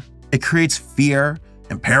viewer. It creates fear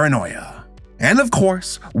and paranoia. And of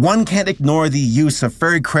course, one can't ignore the use of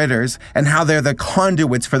furry critters and how they're the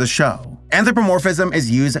conduits for the show. Anthropomorphism is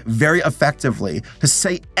used very effectively to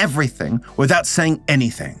say everything without saying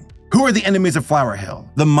anything. Who are the enemies of Flower Hill?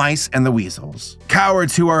 The mice and the weasels.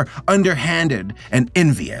 Cowards who are underhanded and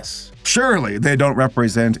envious. Surely they don't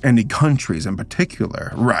represent any countries in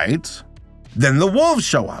particular, right? Then the wolves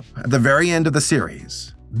show up at the very end of the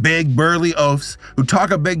series. Big burly oafs who talk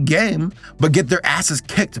a big game, but get their asses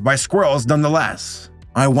kicked by squirrels nonetheless.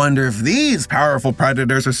 I wonder if these powerful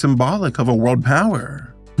predators are symbolic of a world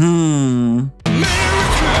power. America!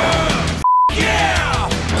 Yeah!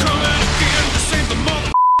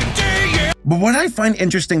 But what I find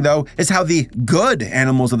interesting, though, is how the good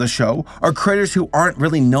animals of the show are critters who aren't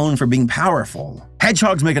really known for being powerful.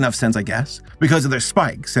 Hedgehogs make enough sense, I guess, because of their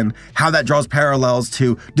spikes and how that draws parallels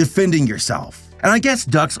to defending yourself. And I guess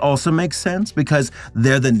ducks also make sense because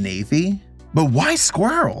they're the Navy. But why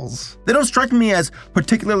squirrels? They don't strike me as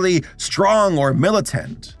particularly strong or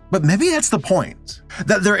militant. But maybe that's the point,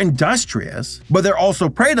 that they're industrious, but they're also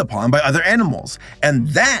preyed upon by other animals. And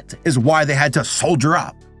that is why they had to soldier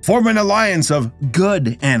up. Form an alliance of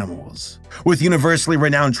good animals with universally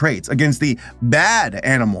renowned traits against the bad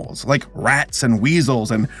animals like rats and weasels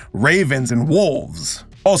and ravens and wolves.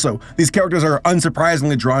 Also, these characters are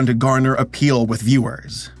unsurprisingly drawn to garner appeal with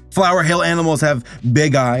viewers. Flower Hill animals have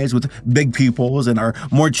big eyes with big pupils and are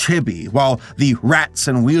more chibi, while the rats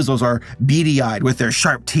and weasels are beady-eyed with their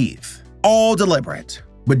sharp teeth. All deliberate.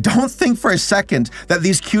 But don't think for a second that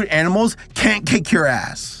these cute animals can't kick your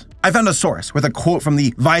ass. I found a source with a quote from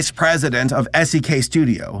the vice president of SEK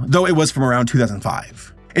Studio, though it was from around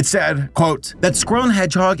 2005. It said, quote, that Squirrel and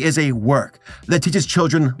Hedgehog is a work that teaches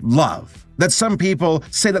children love. That some people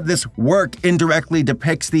say that this work indirectly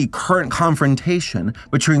depicts the current confrontation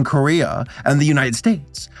between Korea and the United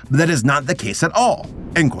States, but that is not the case at all,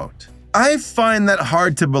 end quote. I find that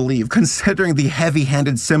hard to believe considering the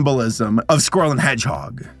heavy-handed symbolism of Squirrel and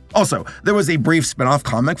Hedgehog. Also, there was a brief spin-off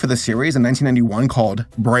comic for the series in 1991 called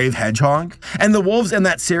Brave Hedgehog, and the wolves in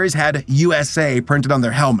that series had USA printed on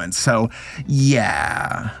their helmets, so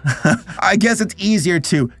yeah. I guess it's easier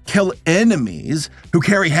to kill enemies who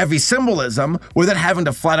carry heavy symbolism without having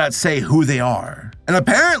to flat out say who they are. And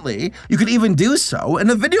apparently, you could even do so in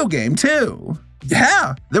a video game too.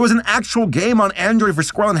 Yeah, there was an actual game on Android for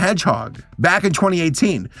Squirrel and Hedgehog back in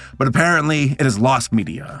 2018, but apparently it is lost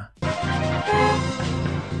media.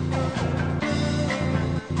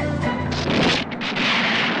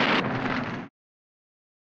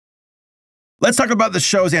 Let's talk about the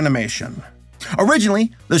show's animation.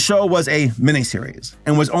 Originally, the show was a miniseries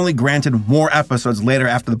and was only granted more episodes later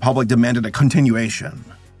after the public demanded a continuation.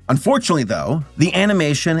 Unfortunately, though, the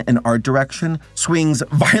animation and art direction swings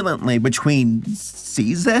violently between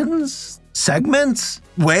seasons, segments,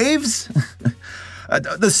 waves.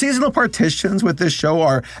 The seasonal partitions with this show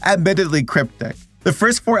are admittedly cryptic. The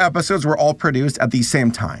first 4 episodes were all produced at the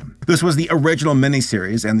same time. This was the original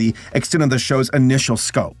miniseries and the extent of the show's initial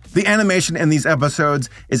scope. The animation in these episodes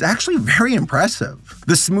is actually very impressive.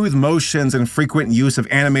 The smooth motions and frequent use of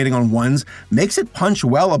animating on ones makes it punch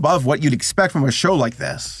well above what you'd expect from a show like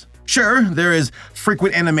this. Sure, there is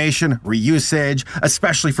frequent animation reusage,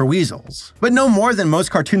 especially for weasels, but no more than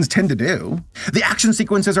most cartoons tend to do. The action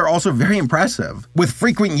sequences are also very impressive, with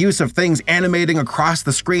frequent use of things animating across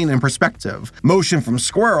the screen in perspective, motion from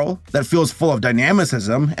Squirrel that feels full of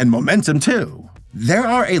dynamicism and momentum too. There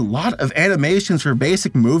are a lot of animations for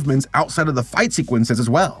basic movements outside of the fight sequences as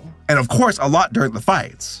well, and of course a lot during the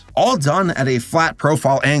fights, all done at a flat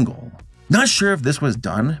profile angle. Not sure if this was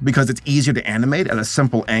done because it's easier to animate at a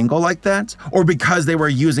simple angle like that, or because they were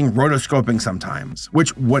using rotoscoping sometimes,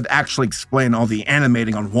 which would actually explain all the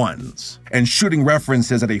animating on ones. And shooting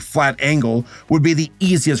references at a flat angle would be the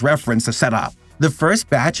easiest reference to set up. The first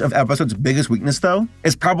batch of episodes' biggest weakness, though,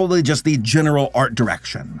 is probably just the general art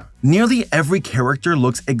direction. Nearly every character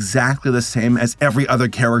looks exactly the same as every other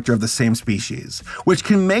character of the same species, which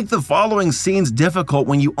can make the following scenes difficult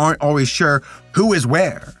when you aren't always sure who is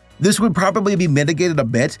where. This would probably be mitigated a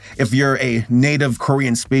bit if you're a native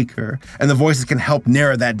Korean speaker, and the voices can help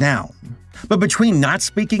narrow that down. But between not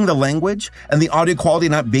speaking the language and the audio quality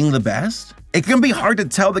not being the best, it can be hard to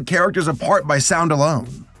tell the characters apart by sound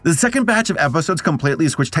alone. The second batch of episodes completely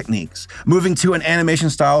switched techniques, moving to an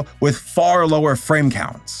animation style with far lower frame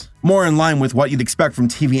counts, more in line with what you'd expect from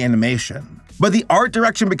TV animation. But the art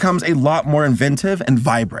direction becomes a lot more inventive and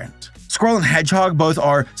vibrant. Squirrel and Hedgehog both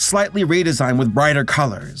are slightly redesigned with brighter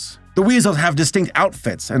colors. The weasels have distinct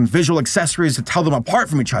outfits and visual accessories to tell them apart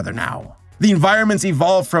from each other now. The environments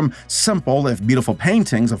evolve from simple, if beautiful,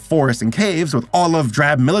 paintings of forests and caves with olive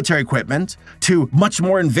drab military equipment to much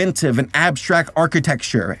more inventive and abstract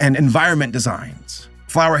architecture and environment designs.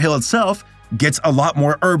 Flower Hill itself gets a lot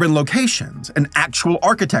more urban locations and actual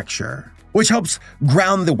architecture, which helps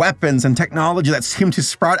ground the weapons and technology that seem to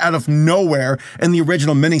sprout out of nowhere in the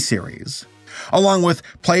original miniseries, along with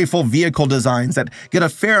playful vehicle designs that get a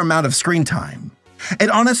fair amount of screen time. It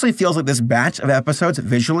honestly feels like this batch of episodes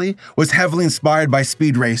visually was heavily inspired by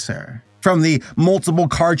Speed Racer. From the multiple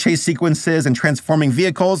car chase sequences and transforming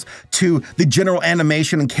vehicles to the general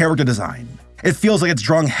animation and character design. It feels like it's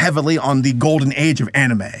drawing heavily on the golden age of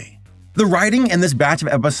anime. The writing in this batch of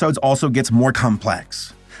episodes also gets more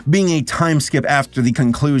complex, being a time skip after the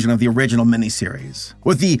conclusion of the original miniseries,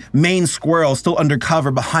 with the main Squirrel still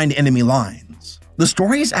undercover behind enemy lines. The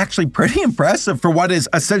story is actually pretty impressive for what is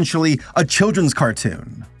essentially a children's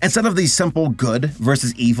cartoon. Instead of the simple good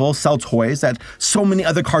versus evil sell toys that so many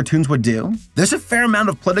other cartoons would do, there's a fair amount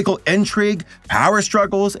of political intrigue, power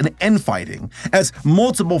struggles, and infighting, as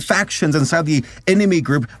multiple factions inside the enemy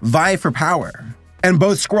group vie for power, and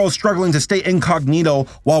both Squirrels struggling to stay incognito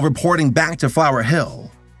while reporting back to Flower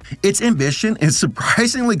Hill. Its ambition is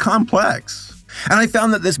surprisingly complex. And I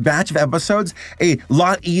found that this batch of episodes a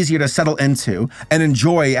lot easier to settle into and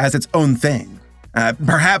enjoy as its own thing.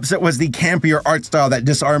 Perhaps it was the campier art style that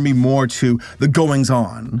disarmed me more to the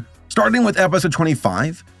goings-on. Starting with episode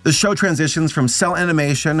 25, the show transitions from cell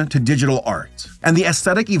animation to digital art, and the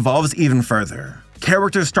aesthetic evolves even further.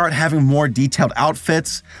 Characters start having more detailed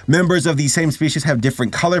outfits, members of the same species have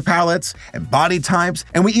different color palettes and body types,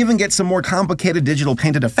 and we even get some more complicated digital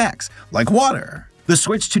painted effects, like water. The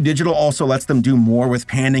switch to digital also lets them do more with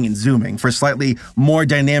panning and zooming for slightly more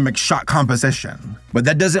dynamic shot composition. But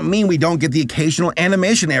that doesn't mean we don't get the occasional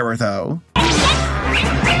animation error, though. Wait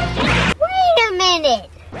a minute!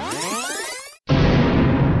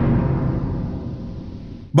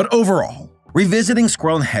 But overall, revisiting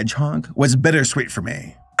Squirrel and Hedgehog was bittersweet for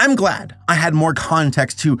me. I'm glad I had more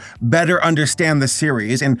context to better understand the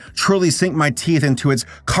series and truly sink my teeth into its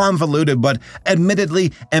convoluted but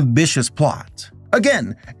admittedly ambitious plot.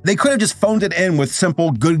 Again, they could have just phoned it in with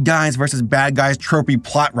simple good guys versus bad guys tropey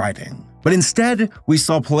plot writing. But instead, we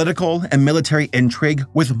saw political and military intrigue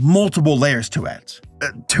with multiple layers to it.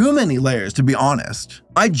 Too many layers, to be honest.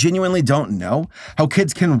 I genuinely don't know how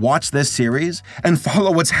kids can watch this series and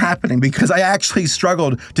follow what's happening because I actually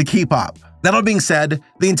struggled to keep up. That all being said,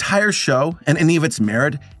 the entire show and any of its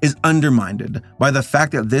merit is undermined by the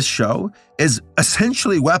fact that this show is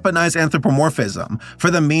essentially weaponized anthropomorphism for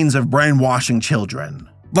the means of brainwashing children.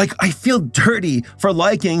 Like, I feel dirty for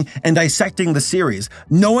liking and dissecting the series,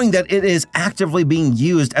 knowing that it is actively being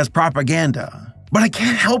used as propaganda. But I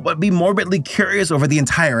can't help but be morbidly curious over the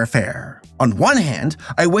entire affair. On one hand,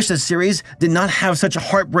 I wish the series did not have such a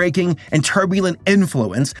heartbreaking and turbulent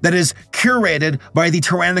influence that is curated by the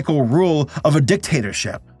tyrannical rule of a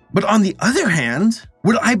dictatorship. But on the other hand,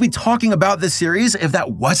 would I be talking about this series if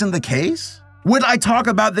that wasn't the case? Would I talk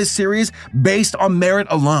about this series based on merit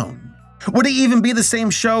alone? Would it even be the same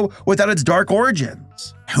show without its dark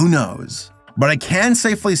origins? Who knows? But I can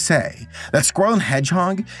safely say that Squirrel and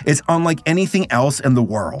Hedgehog is unlike anything else in the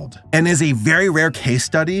world, and is a very rare case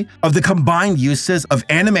study of the combined uses of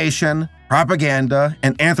animation, propaganda,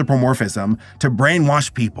 and anthropomorphism to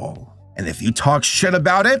brainwash people. And if you talk shit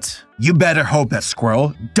about it, you better hope that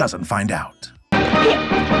Squirrel doesn't find out.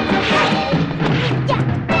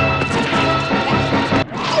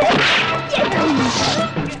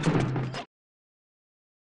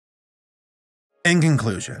 In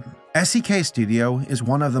conclusion, SEK Studio is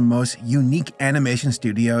one of the most unique animation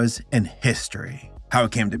studios in history. How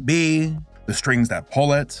it came to be, the strings that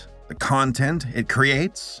pull it, the content it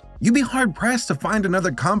creates. You'd be hard-pressed to find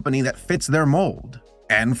another company that fits their mold.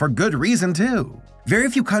 And for good reason, too. Very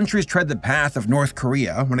few countries tread the path of North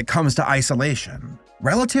Korea when it comes to isolation.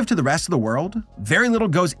 Relative to the rest of the world, very little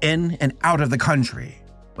goes in and out of the country.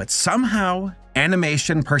 But somehow,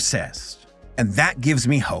 animation persists. And that gives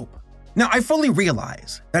me hope. Now, I fully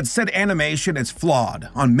realize that said animation is flawed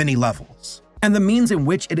on many levels, and the means in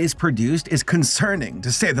which it is produced is concerning,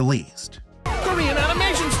 to say the least. Korean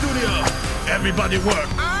animation studio! Everybody work!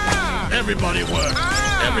 Everybody work!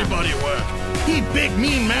 Everybody work! He big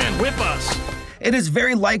mean man whip us! It is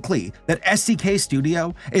very likely that SEK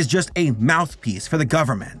Studio is just a mouthpiece for the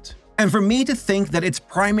government, and for me to think that its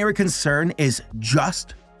primary concern is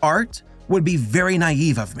just art would be very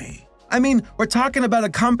naive of me. I mean, we're talking about a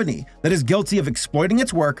company that is guilty of exploiting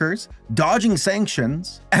its workers, dodging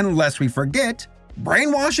sanctions, and lest we forget,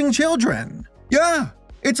 brainwashing children. Yeah,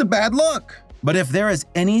 it's a bad look. But if there is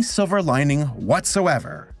any silver lining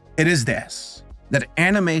whatsoever, it is this: that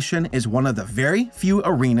animation is one of the very few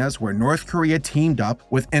arenas where North Korea teamed up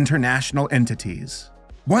with international entities.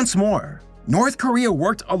 Once more, North Korea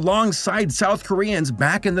worked alongside South Koreans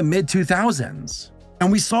back in the mid-2000s.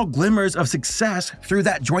 And we saw glimmers of success through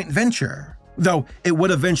that joint venture, though it would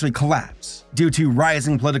eventually collapse due to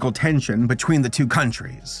rising political tension between the two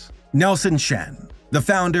countries. Nelson Shen, the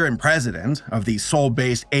founder and president of the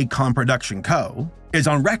Seoul-based ACOM Production Co., is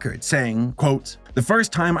on record saying, quote, "The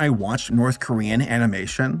first time I watched North Korean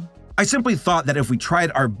animation, I simply thought that if we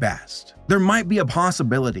tried our best, there might be a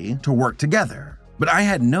possibility to work together. But I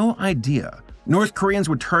had no idea North Koreans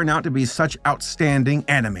would turn out to be such outstanding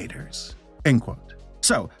animators." End quote.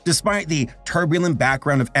 So, despite the turbulent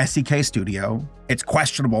background of SEK Studio, its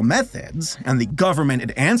questionable methods, and the government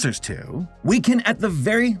it answers to, we can at the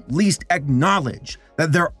very least acknowledge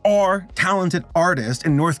that there are talented artists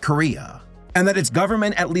in North Korea, and that its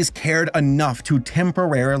government at least cared enough to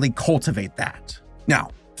temporarily cultivate that. Now,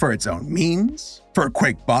 for its own means? For a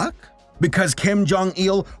quick buck? Because Kim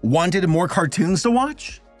Jong-il wanted more cartoons to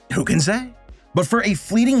watch? Who can say? But for a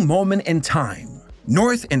fleeting moment in time,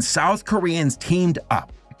 North and South Koreans teamed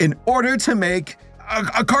up in order to make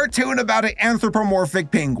a cartoon about an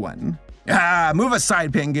anthropomorphic penguin. Move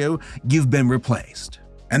aside, Pingu. You've been replaced.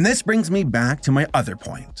 And this brings me back to my other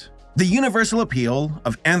point. The universal appeal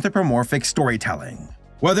of anthropomorphic storytelling.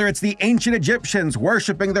 Whether it's the ancient Egyptians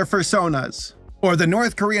worshipping their fursonas, or the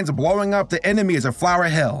North Koreans blowing up the enemies of Flower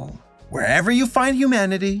Hill, wherever you find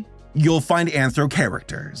humanity, you'll find anthro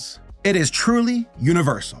characters. It is truly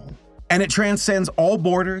universal, and it transcends all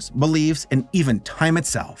borders, beliefs, and even time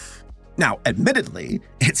itself. Now, admittedly,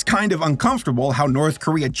 it's kind of uncomfortable how North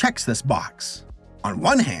Korea checks this box. On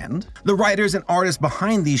one hand, the writers and artists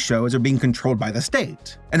behind these shows are being controlled by the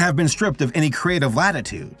state and have been stripped of any creative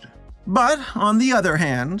latitude. But on the other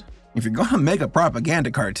hand, if you're gonna make a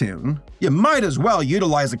propaganda cartoon, you might as well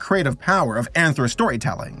utilize the creative power of anthro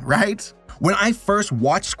storytelling, right? When I first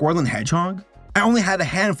watched Squirrel and Hedgehog, I only had a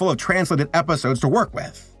handful of translated episodes to work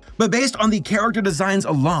with. But based on the character designs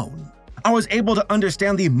alone, I was able to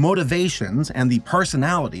understand the motivations and the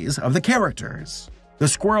personalities of the characters. The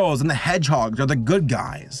squirrels and the hedgehogs are the good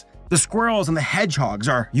guys. The squirrels and the hedgehogs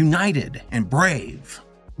are united and brave.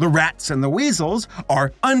 The rats and the weasels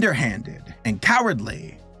are underhanded and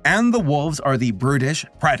cowardly. And the wolves are the brutish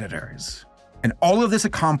predators. And all of this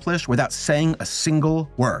accomplished without saying a single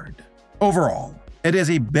word. Overall, it is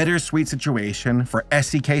a bittersweet situation for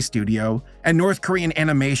SCK Studio and North Korean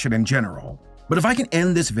animation in general. But if I can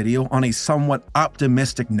end this video on a somewhat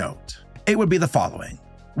optimistic note, it would be the following.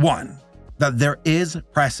 1. That there is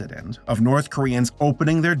precedent of North Koreans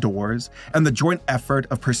opening their doors and the joint effort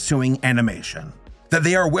of pursuing animation. That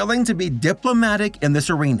they are willing to be diplomatic in this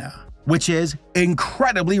arena, which is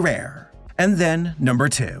incredibly rare. And then number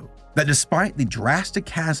 2, that despite the drastic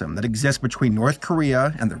chasm that exists between North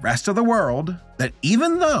Korea and the rest of the world, that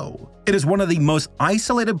even though it is one of the most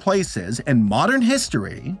isolated places in modern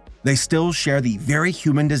history, they still share the very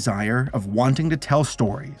human desire of wanting to tell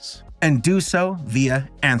stories, and do so via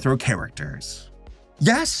anthro characters.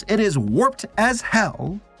 Yes, it is warped as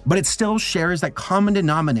hell, but it still shares that common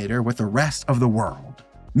denominator with the rest of the world.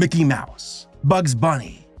 Mickey Mouse, Bugs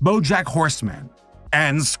Bunny, BoJack Horseman,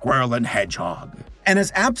 and Squirrel and Hedgehog. And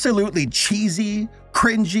as absolutely cheesy,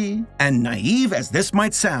 cringy, and naive as this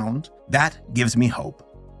might sound, that gives me hope.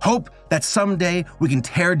 Hope that someday we can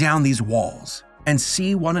tear down these walls and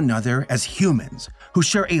see one another as humans who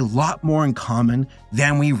share a lot more in common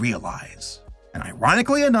than we realize. And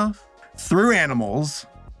ironically enough, through animals,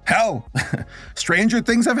 hell, stranger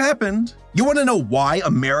things have happened. You want to know why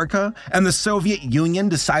America and the Soviet Union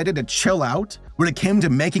decided to chill out when it came to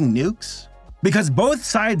making nukes? Because both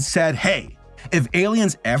sides said, hey, if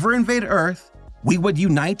aliens ever invade Earth, we would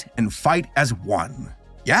unite and fight as one.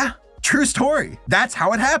 Yeah, true story. That's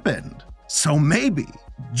how it happened. So maybe,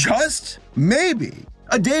 just maybe,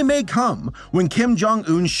 a day may come when Kim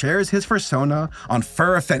Jong-un shares his persona on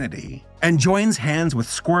Fur Affinity and joins hands with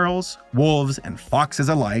squirrels, wolves, and foxes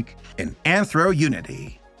alike in anthro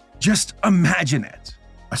unity. Just imagine it.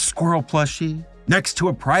 A squirrel plushie next to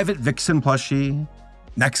a private vixen plushie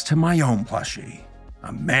next to my own plushie.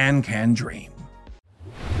 A man can dream.